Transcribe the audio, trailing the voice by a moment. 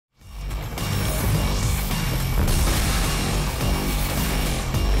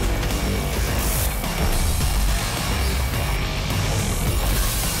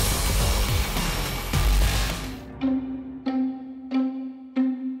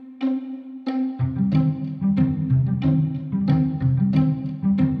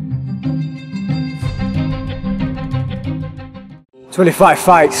25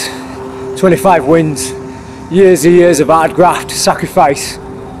 fights, 25 wins, years and years of hard graft, sacrifice,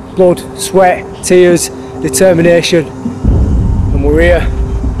 blood, sweat, tears, determination, and we're here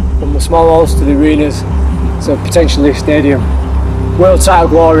from the small halls to the arenas, so potentially a stadium. World title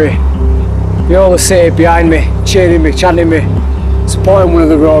glory, the whole of the city behind me, cheering me, chanting me, supporting one of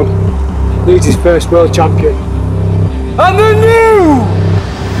their own. Leeds his first world champion. And the new!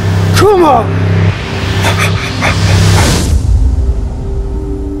 Come on!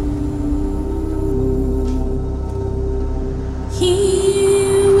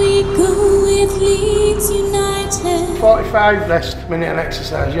 Here we go with Leeds United. 45 rest, minute and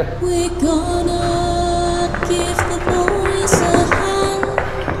exercise, yeah. We're gonna give the boys a hand.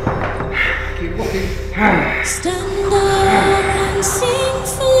 Keep looking. Stand up and sing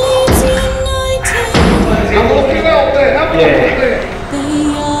for Leeds United. I'm looking out there, I'm looking there. They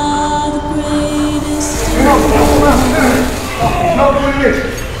are the greatest. Not doing this.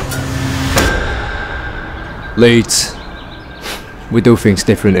 Leeds, we do things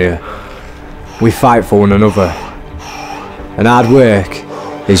different here. We fight for one another. And hard work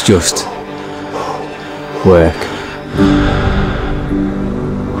is just work.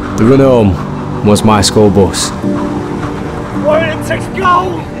 The run home was my school bus. Warrington's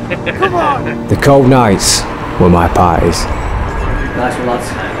goal! Come on! The cold nights were my parties. Nice one, lads.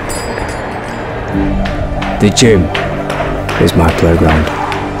 The gym is my playground.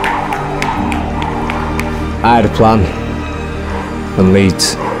 I had a plan, and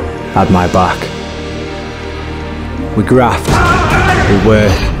Leeds had my back. We graft, we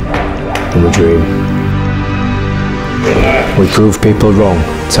work, and we dream. We prove people wrong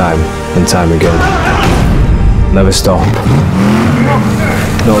time and time again. Never stop.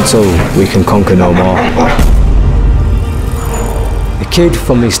 Not until we can conquer no more. A kid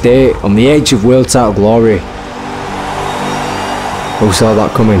from the estate on the edge of world title glory. Who saw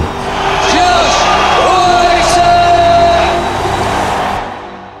that coming?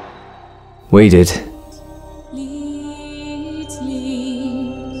 We did.